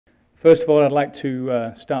First of all, I'd like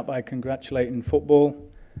to start by congratulating football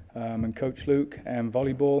and Coach Luke and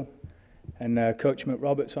volleyball and Coach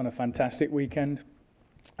McRoberts on a fantastic weekend.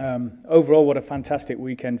 Overall, what a fantastic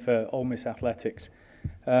weekend for Ole Miss Athletics.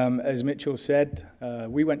 As Mitchell said,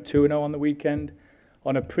 we went 2-0 on the weekend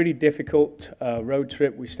on a pretty difficult road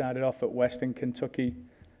trip. We started off at Western Kentucky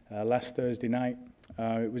last Thursday night.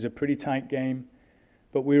 It was a pretty tight game,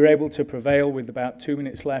 but we were able to prevail with about 2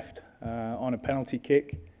 minutes left on a penalty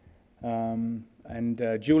kick.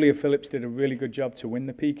 Julia Phillips did a really good job to win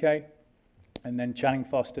the PK, and then Channing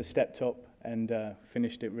Foster stepped up and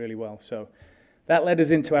finished it really well. So that led us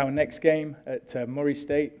into our next game at Murray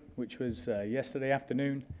State, which was yesterday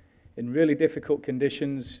afternoon in really difficult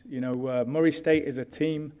conditions. You know, Murray State is a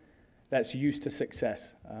team that's used to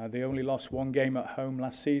success. They only lost one game at home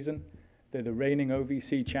last season. They're the reigning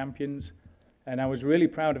OVC champions, and I was really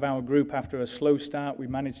proud of our group. After a slow start, we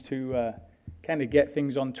managed to kind of get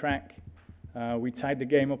things on track. We tied the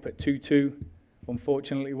game up at 2-2.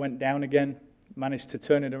 Unfortunately, went down again. Managed to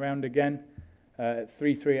turn it around again at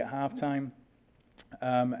 3-3 at halftime.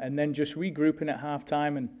 And then just regrouping at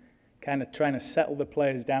halftime and kind of trying to settle the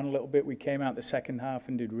players down a little bit. We came out the second half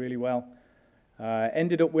and did really well.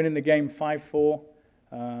 Ended up winning the game 5-4.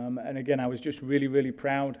 And again, I was just really, really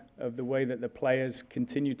proud of the way that the players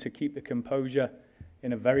continued to keep the composure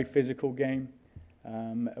in a very physical game.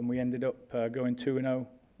 And we ended up going 2-0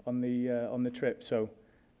 on the trip. So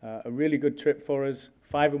a really good trip for us.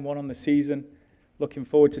 5-1 on the season. Looking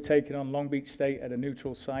forward to taking on Long Beach State at a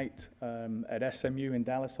neutral site at SMU in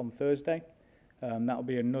Dallas on Thursday. That'll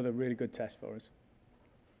be another really good test for us.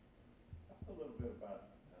 Talk a little bit about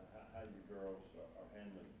how you girls are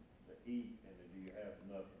handling the heat, and do you have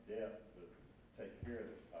enough depth to take care of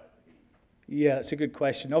this type of heat? Yeah, that's a good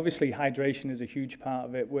question. Obviously, hydration is a huge part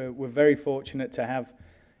of it. We're very fortunate to have,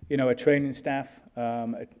 you know, a training staff,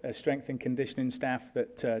 a strength and conditioning staff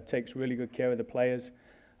that takes really good care of the players.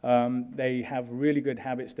 They have really good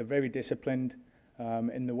habits. They're very disciplined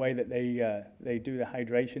in the way that they do the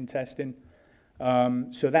hydration testing.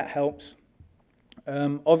 So that helps.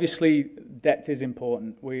 Obviously, depth is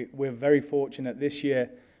important. We're very fortunate this year.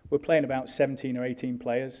 We're playing about 17 or 18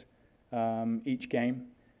 players each game.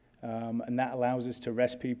 And that allows us to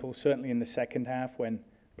rest people, certainly in the second half when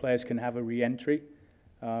players can have a re-entry.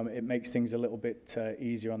 It makes things a little bit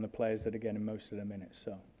easier on the players that are getting most of the minutes.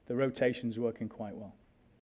 So the rotation's working quite well.